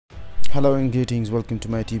Hello and greetings, welcome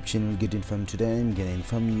to my YouTube channel Get Informed. Today I'm gonna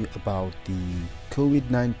inform you about the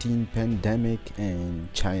COVID-19 pandemic in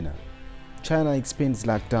China. China expands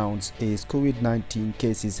lockdowns as COVID-19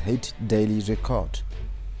 cases hit daily record.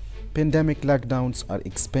 Pandemic lockdowns are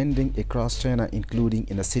expanding across China, including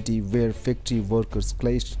in a city where factory workers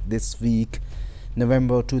clashed this week,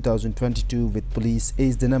 November 2022, with police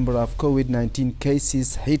as the number of COVID-19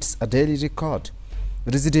 cases hits a daily record.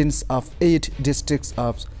 Residents of 8 districts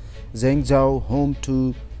of Zhengzhou, home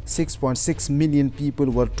to 6.6 million people,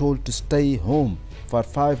 were told to stay home for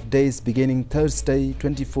 5 days beginning Thursday,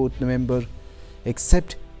 24th November,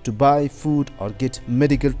 except to buy food or get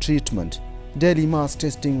medical treatment. Daily mass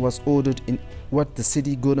testing was ordered in what the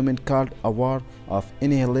city government called a war of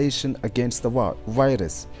annihilation against the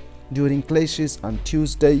virus. During clashes on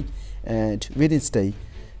Tuesday and Wednesday,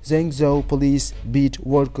 Zhengzhou police beat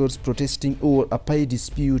workers protesting over a pay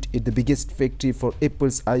dispute at the biggest factory for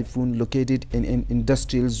Apple's iPhone located in an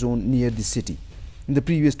industrial zone near the city. In the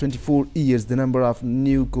previous 24 years, the number of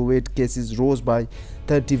new COVID cases rose by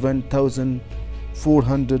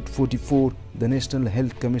 31,444, the National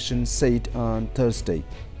Health Commission said on Thursday.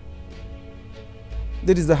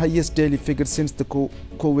 That is the highest daily figure since the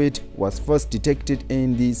COVID was first detected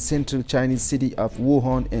in the central Chinese city of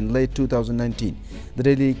Wuhan in late 2019. The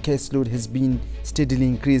daily caseload has been steadily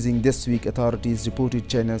increasing this week. Authorities reported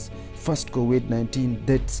China's first COVID-19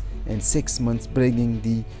 deaths in 6 months, bringing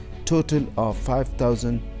the total of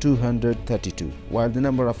 5,232. While the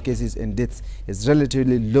number of cases and deaths is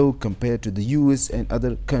relatively low compared to the US and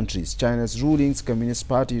other countries, China's ruling Communist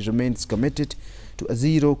Party remains committed to a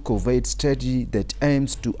zero-COVID strategy that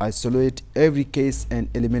aims to isolate every case and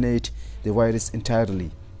eliminate the virus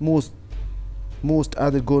entirely. Most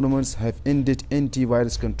other governments have ended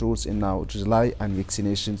antivirus controls and now rely on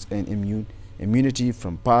vaccinations and immunity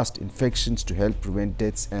from past infections to help prevent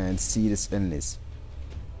deaths and serious illness.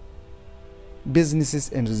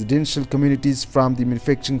 Businesses and residential communities from the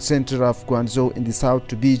manufacturing center of Guangzhou in the south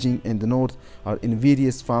to Beijing in the north are in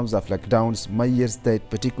various forms of lockdowns, measures that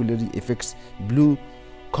particularly affects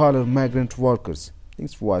blue-collar migrant workers.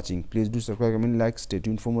 Thanks for watching. Please do subscribe, comment, like, stay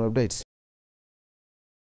tuned for more updates.